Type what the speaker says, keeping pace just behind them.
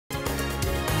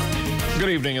Good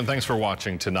evening and thanks for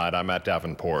watching tonight. I'm Matt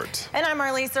Davenport. And I'm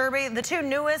Marlise Irby. The two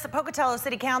newest Pocatello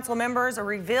City Council members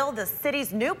revealed the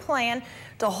city's new plan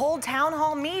to hold town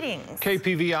hall meetings.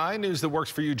 KPVI News That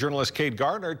Works For You journalist Kate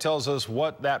Gardner tells us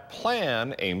what that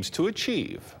plan aims to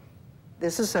achieve.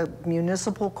 This is a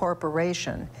municipal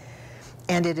corporation,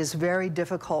 and it is very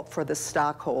difficult for the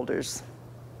stockholders,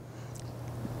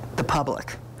 the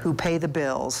public, who pay the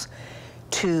bills,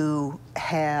 to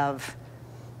have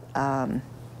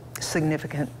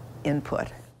significant input.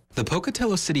 The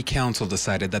Pocatello City Council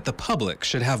decided that the public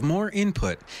should have more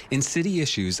input in city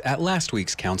issues at last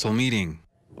week's council meeting.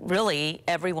 Really,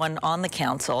 everyone on the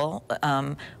council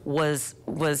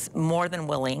was more than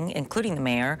willing, including the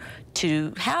mayor,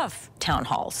 to have town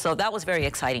halls. So that was very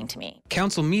exciting to me.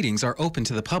 Council meetings are open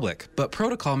to the public, but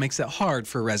protocol makes it hard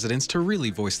for residents to really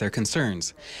voice their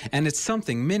concerns. And it's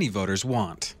something many voters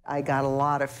want. I got a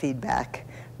lot of feedback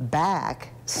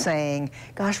back saying,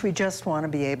 gosh, we just want to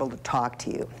be able to talk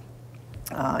to you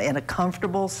in a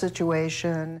comfortable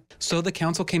situation. So the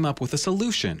council came up with a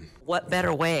solution. What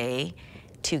better way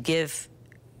to give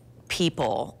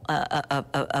people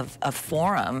a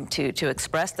forum to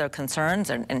express their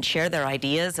concerns and share their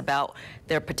ideas about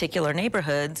their particular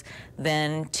neighborhoods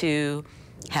than to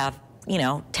have, you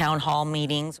know, town hall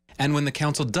meetings. And when the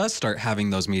council does start having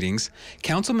those meetings,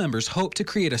 council members hope to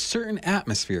create a certain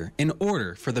atmosphere in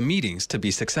order for the meetings to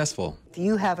be successful. If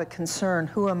you have a concern,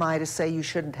 who am I to say you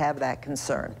shouldn't have that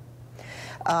concern?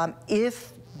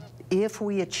 If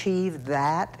we achieve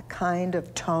that kind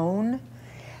of tone,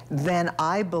 then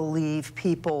I believe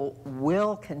people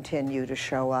will continue to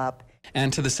show up.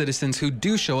 And to the citizens who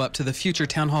do show up to the future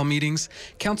town hall meetings,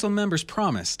 council members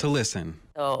promise to listen.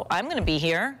 So I'm going to be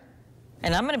here,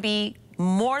 and I'm going to be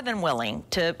more than willing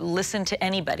to listen to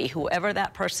anybody, whoever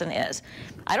that person is.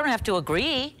 I don't have to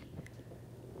agree,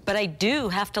 but I do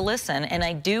have to listen, and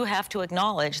I do have to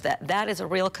acknowledge that that is a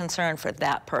real concern for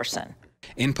that person.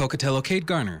 In Pocatello, Kate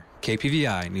Garner,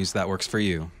 KPVI News That Works For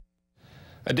You.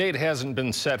 A date hasn't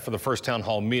been set for the first town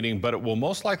hall meeting, but it will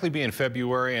most likely be in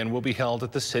February and will be held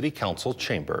at the City Council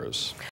chambers.